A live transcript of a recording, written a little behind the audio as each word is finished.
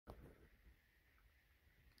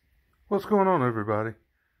What's going on, everybody?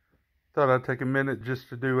 Thought I'd take a minute just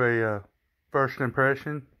to do a first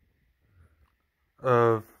impression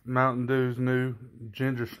of Mountain Dew's new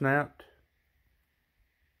Ginger Snapped,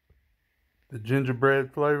 the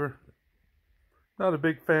gingerbread flavor. Not a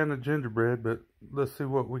big fan of gingerbread, but let's see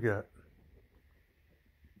what we got.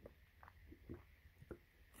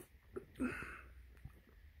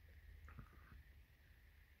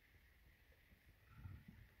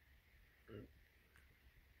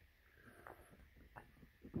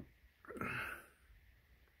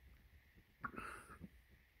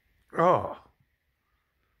 Oh,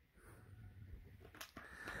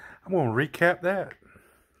 I'm going to recap that.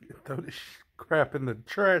 Throw this crap in the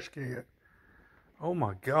trash can. Oh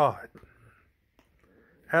my God.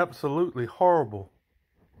 Absolutely horrible.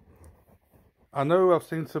 I know I've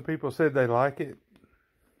seen some people say they like it.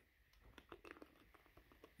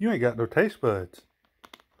 You ain't got no taste buds.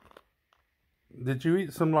 Did you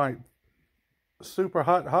eat some like super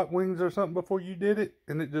hot wings or something before you did it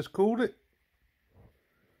and it just cooled it?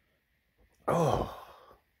 Oh.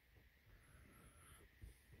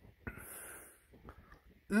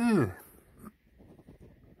 Ew.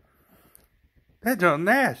 That junk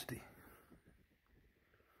nasty.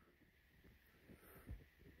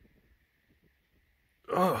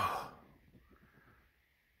 Oh.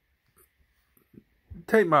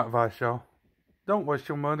 Take my advice, y'all. Don't waste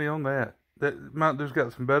your money on that. That Mountain Dew's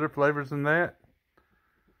got some better flavors than that.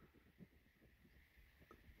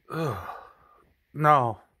 Ugh.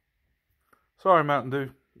 No. Sorry, Mountain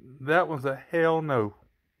Dew. That was a hell no.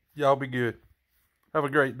 Y'all be good. Have a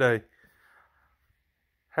great day.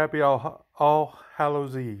 Happy All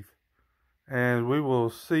Hallows Eve. And we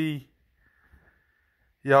will see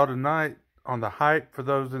y'all tonight on the hype for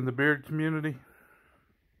those in the beard community.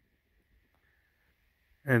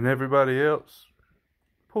 And everybody else,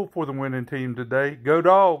 pull for the winning team today. Go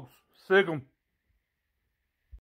Dogs. Sig 'em.